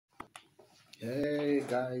Hey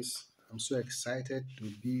guys, I'm so excited to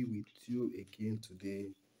be with you again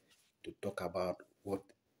today to talk about what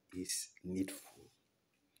is needful.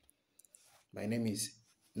 My name is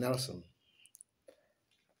Nelson.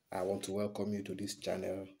 I want to welcome you to this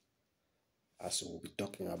channel as we'll be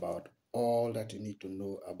talking about all that you need to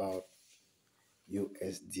know about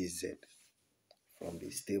USDZ from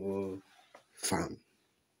the stable farm.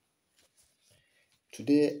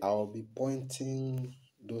 Today I'll be pointing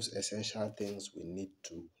those essential things we need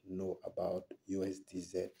to know about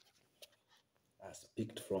USDZ as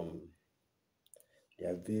picked from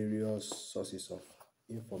their various sources of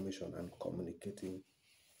information and communicating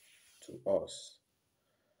to us.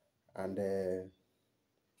 And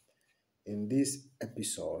in this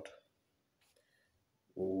episode,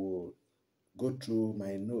 we will go through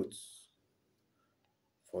my notes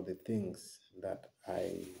for the things that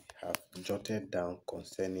I have jotted down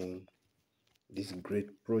concerning this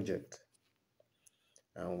great project.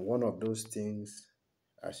 And one of those things,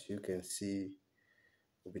 as you can see,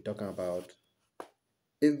 we'll be talking about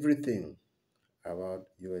everything about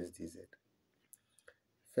USDZ.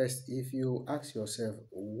 First, if you ask yourself,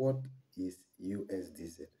 what is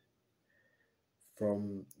USDZ?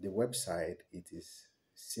 From the website, it is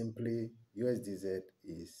simply USDZ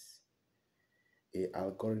is a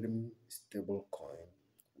algorithm stable coin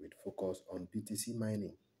with focus on BTC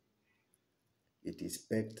mining. It is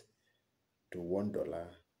pegged to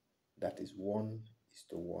 $1, that is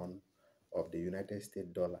 1:1 of the United States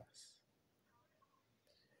dollars.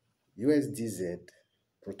 USDZ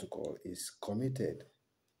protocol is committed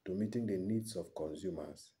to meeting the needs of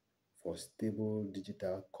consumers for stable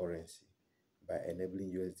digital currency by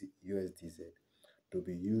enabling USDZ to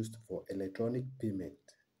be used for electronic payment.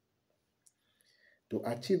 To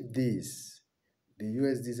achieve this, the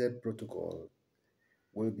USDZ protocol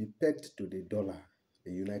will be pegged to the dollar,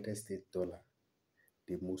 the United States dollar,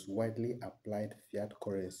 the most widely applied fiat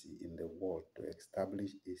currency in the world, to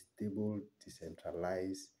establish a stable,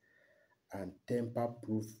 decentralized, and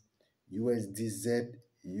tamper-proof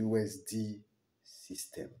USDZ-USD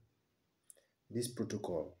system. This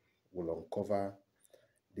protocol will uncover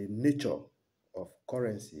the nature of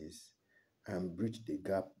currencies and bridge the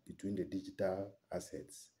gap between the digital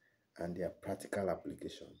assets and their practical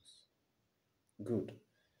applications. Good.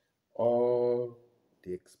 All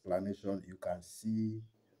the explanation, you can see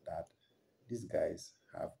that these guys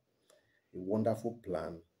have a wonderful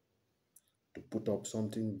plan to put up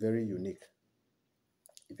something very unique.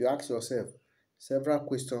 If you ask yourself, several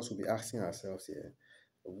questions we'll be asking ourselves here.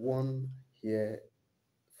 One here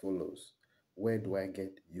follows: where do I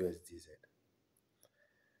get USDZ?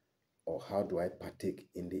 Or how do I partake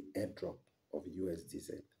in the airdrop of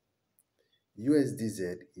USDZ?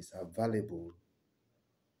 USDZ is available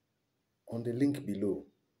on the link below.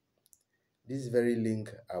 This very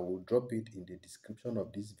link, I will drop it in the description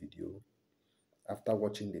of this video. After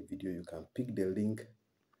watching the video, you can pick the link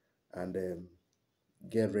and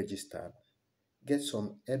get registered. Get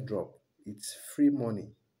some airdrop. It's free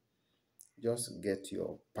money. Just get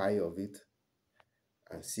your pie of it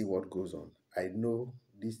and see what goes on. I know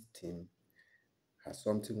this team has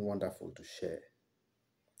something wonderful to share.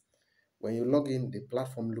 When you log in, the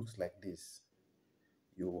platform looks like this.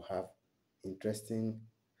 You will have interesting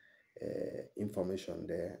information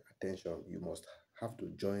there. Attention, you must have to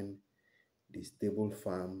join the Stable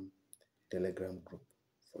Farm Telegram group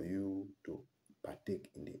for you to partake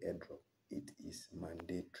in the airdrop. It is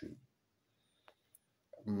mandatory.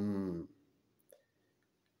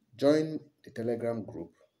 Join the Telegram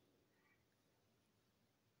group.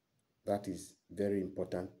 That is very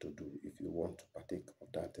important to do if you want to partake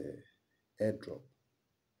of that airdrop.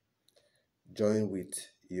 Join with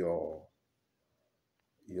your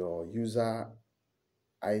user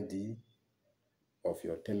ID of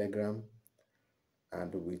your Telegram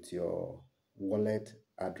and with your wallet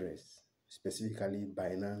address, specifically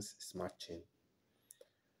Binance Smart Chain.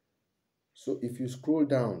 So if you scroll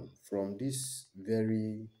down from this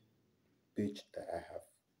very page that I have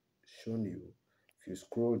shown you, if you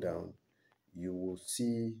scroll down, you will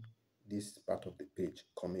see this part of the page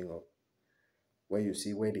coming up, where you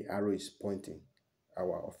see where the arrow is pointing,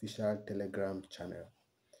 our official Telegram channel.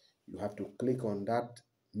 You have to click on that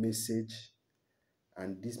message,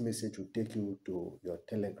 and this message will take you to your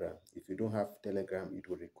Telegram. If you don't have Telegram, it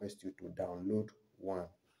will request you to download one.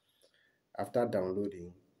 After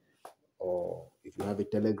downloading, or if you have a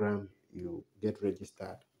Telegram, you get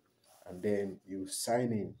registered, and then you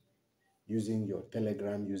sign in using your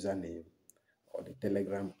Telegram username or the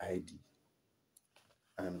Telegram ID,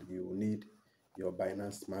 and you will need your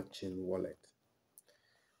Binance Smart Chain wallet.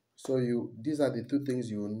 So these are the two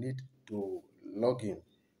things you need to log in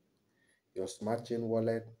your smart chain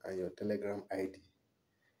wallet and your Telegram ID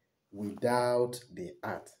without the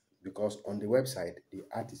art, because on the website the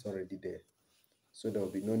art is already there, so there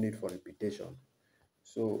will be no need for repetition.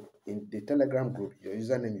 So in the Telegram group, your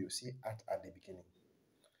username, you see art at the beginning.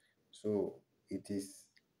 So it is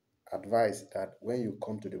advised that when you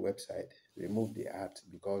come to the website, remove the art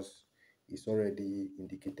because it's already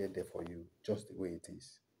indicated there for you just the way it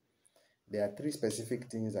is. There are three specific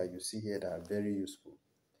things that you see here that are very useful.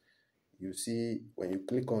 You see, when you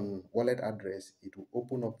click on wallet address, it will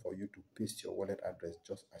open up for you to paste your wallet address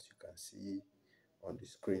just as you can see on the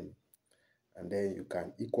screen. And then you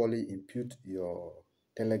can equally input your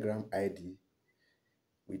Telegram ID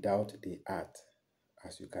without the art,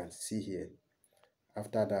 as you can see here.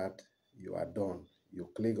 After that, you are done. You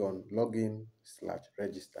click on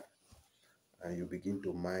login/register and you begin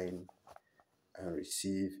to mine and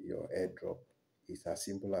receive your airdrop. It's as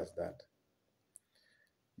simple as that.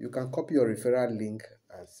 You can copy your referral link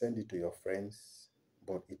and send it to your friends,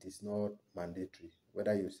 but it is not mandatory.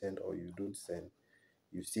 Whether you send or you don't send,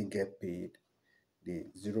 you still get paid the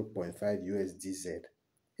 0.5 USDZ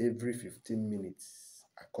every 15 minutes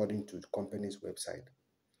according to the company's website.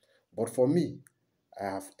 But for me, I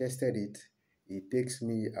have tested it. It takes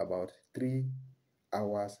me about 3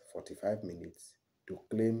 hours 45 minutes to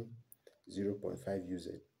claim 0.5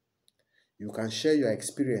 USD. You can share your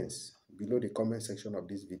experience below the comment section of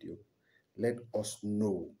this video. Let us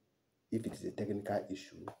know if it is a technical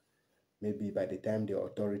issue. Maybe by the time the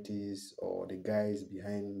authorities or the guys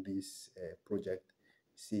behind this project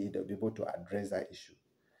see it, they'll be able to address that issue.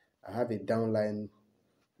 I have a downline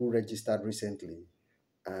who registered recently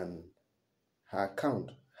and her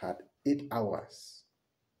account had 8 hours.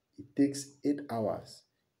 It takes 8 hours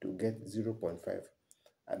to get 0.5.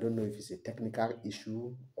 I don't know if it's a technical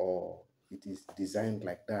issue or it is designed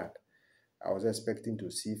like that. I was expecting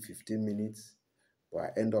to see 15 minutes, but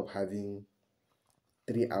I end up having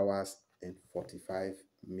 3 hours and 45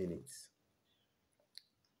 minutes.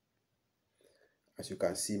 As you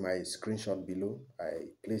can see my screenshot below, I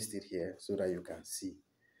placed it here so that you can see.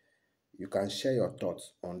 You can share your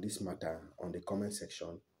thoughts on this matter on the comment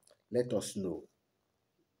section. Let us know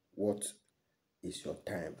what is your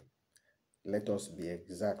time. Let us be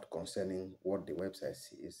exact concerning what the website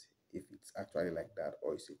says, if it's actually like that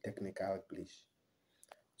or it's a technical glitch,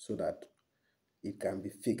 so that it can be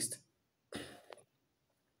fixed.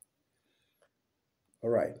 All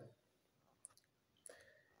right.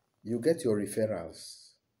 You get your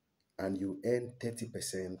referrals and you earn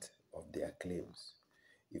 30% of their claims.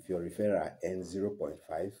 If your referral earns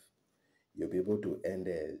 0.5, you'll be able to earn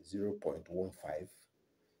the 0.15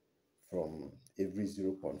 from every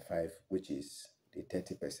 0.5, which is the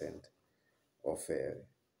 30% of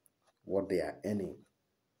what they are earning.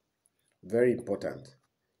 Very important.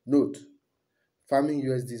 Note, farming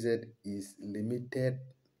USDZ is a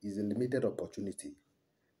limited opportunity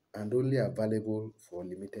and only available for a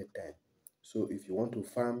limited time. So if you want to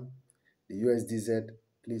farm the USDZ,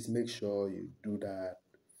 please make sure you do that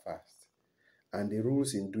fast. And the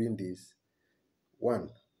rules in doing this: 1,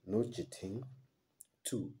 no cheating.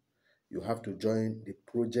 2, you have to join the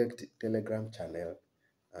project Telegram channel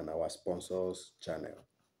and our sponsors channel.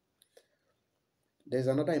 There's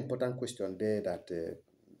another important question there that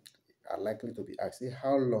are likely to be asked.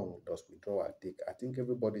 How long does withdrawal take? I think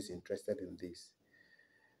everybody's interested in this.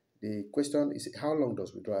 The question is, how long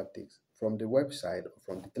does withdrawal take? From the website or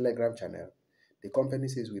from the Telegram channel, the company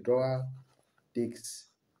says withdrawal takes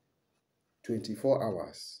 24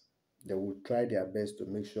 hours. They will try their best to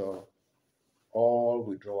make sure all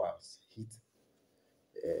withdrawals hit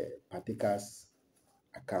partaker's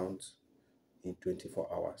account in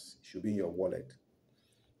 24 hours. It should be in your wallet.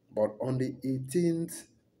 But on the 18th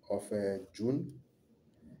of June,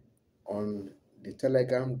 on the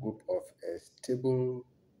Telegram group of Stablecoin,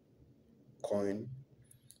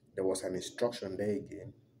 there was an instruction there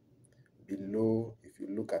again. Below, if you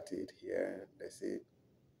look at it here, they say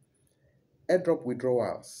airdrop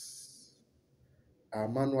withdrawals are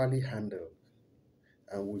manually handled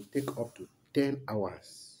and will take up to 10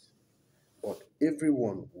 hours, but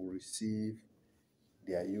everyone will receive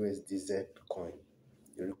their USDZ coin.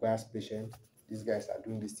 It requires patience. These guys are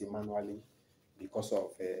doing this thing manually because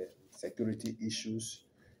of security issues.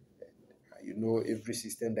 You know, every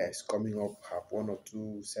system that is coming up have 1 or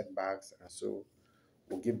 2 setbacks, and so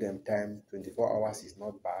we'll give them time. 24 hours is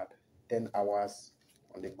not bad. 10 hours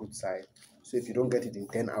on the good side. So if you don't get it in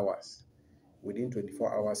 10 hours, within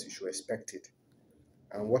 24 hours, you should expect it.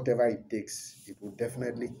 And whatever it takes, it will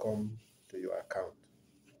definitely come to your account.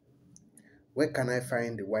 Where can I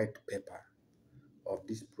find the white paper of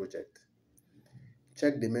this project?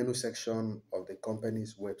 check the menu section of the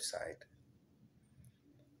company's website.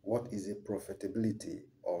 What is the profitability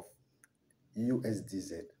of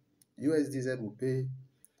USDZ? USDZ will pay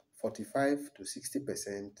 45 to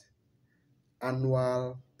 60%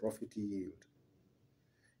 annual profit yield.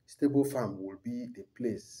 Stable farm will be the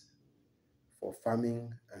place for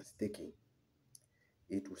farming and staking.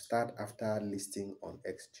 It will start after listing on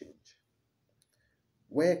exchange.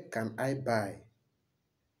 Where can I buy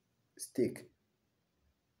stake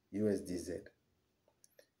USDZ?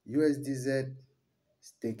 USDZ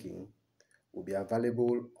staking will be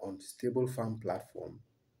available on stable farm platform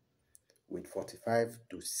with 45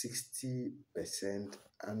 to 60%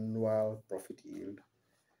 annual profit yield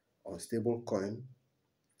on stable coin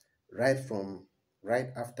right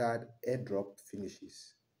after airdrop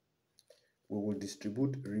finishes. We will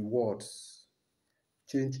distribute rewards,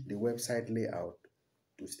 change the website layout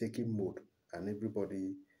to staking mode, and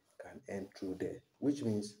everybody can earn through there, which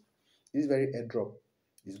means this very airdrop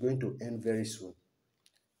is going to end very soon.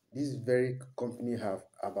 This very company have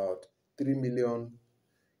about 3 million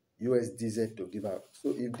USDZ to give out.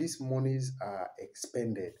 So if these monies are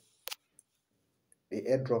expended, the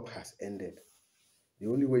airdrop has ended. The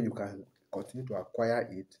only way you can continue to acquire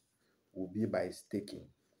it will be by staking.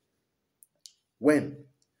 When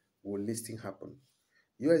will listing happen?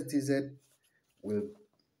 USDZ will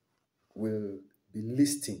be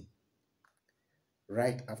listing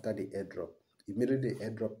right after the airdrop. Immediately the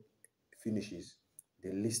airdrop finishes,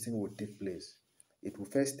 the listing will take place. It will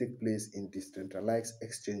first take place in decentralized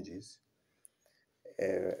exchanges,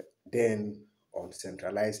 then on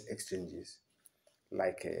centralized exchanges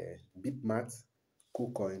like Bitmat,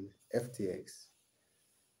 KuCoin, FTX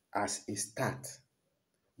as a start.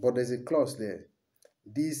 But there's a clause there.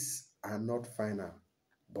 These are not final,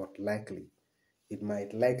 but likely. It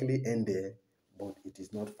might likely end there, but it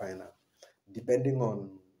is not final. Depending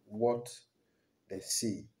on what they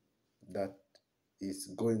see that is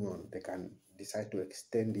going on, they can decide to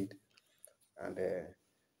extend it and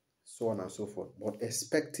so on and so forth. But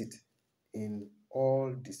expect it in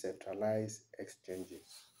all decentralized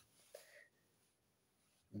exchanges.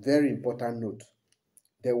 Very important note,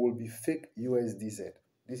 there will be fake USDZ.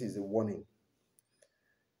 This is a warning.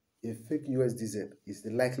 A fake USDZ is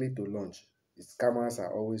likely to launch. The scammers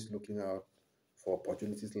are always looking out for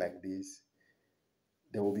opportunities like this.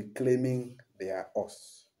 They will be claiming they are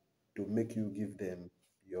us to make you give them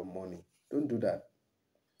your money. Don't do that.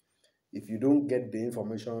 If you don't get the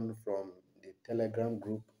information from the Telegram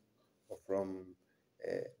group or from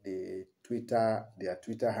their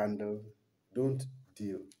Twitter handle, don't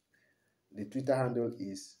deal. The Twitter handle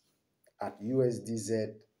is at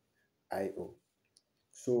USDZ.io.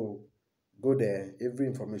 So go there. Every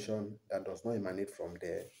information that does not emanate from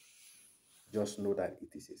there, just know that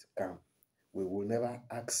it is a scam. We will never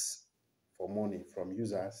ask for money from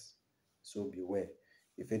users, so beware.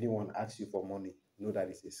 If anyone asks you for money, know that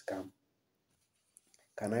it's a scam.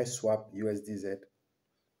 Can I swap USDZ?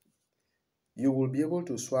 You will be able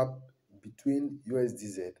to swap between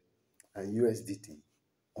USDZ and USDT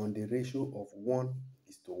on the ratio of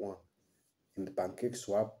 1:1 in the pancake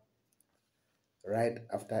swap right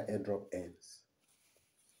after airdrop ends.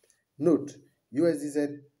 Note,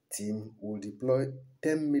 USDZ team will deploy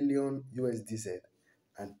 10 million USDZ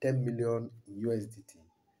and 10 million USDT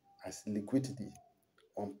as liquidity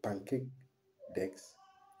on pancake decks,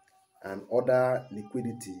 and other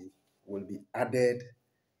liquidity will be added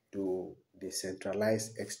to the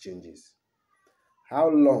centralized exchanges. How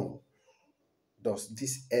long does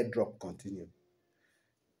this airdrop continue?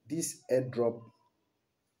 This airdrop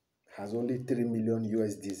has only 3 million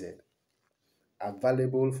USDZ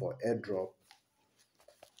available for airdrop.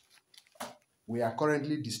 We are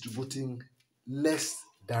currently distributing less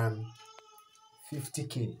than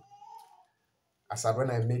 50K as of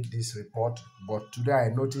when I made this report, but today I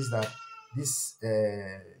noticed that this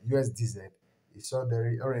USDZ is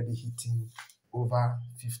already hitting over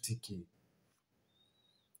 50K.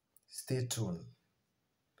 Stay tuned.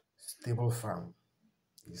 Stable Farm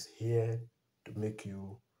is here to make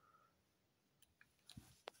you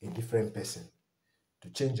a different person, to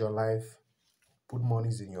change your life, put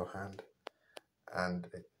monies in your hand. And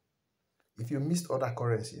if you missed other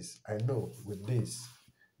currencies, I know with this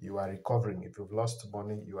you are recovering. If you've lost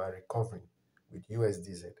money, you are recovering with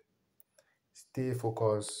USDZ. Stay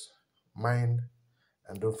focused, mind,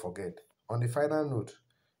 and don't forget. On the final note,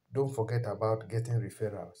 don't forget about getting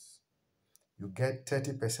referrals. You get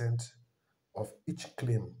 30% of each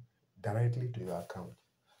claim directly to your account.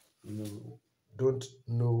 You don't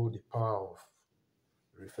know the power of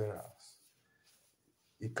referrals.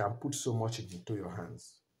 It can put so much into your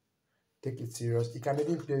hands. Take it serious. It can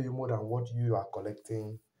even pay you more than what you are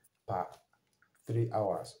collecting per 3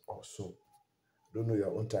 hours or so. Don't know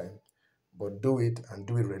your own time, but do it and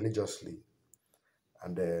do it religiously.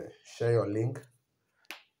 And share your link.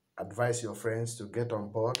 Advise your friends to get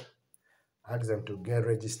on board. Ask them to get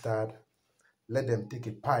registered. Let them take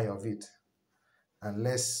a pie of it. And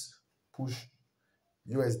let's push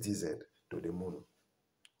USDZ to the moon.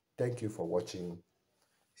 Thank you for watching.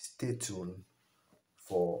 Stay tuned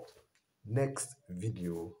for next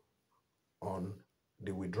video on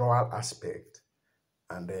the withdrawal aspect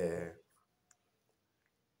and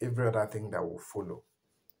every other thing that will follow.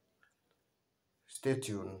 Stay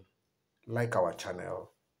tuned, like our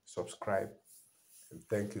channel, subscribe, and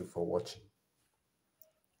thank you for watching.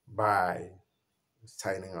 Bye.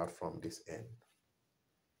 Signing out from this end.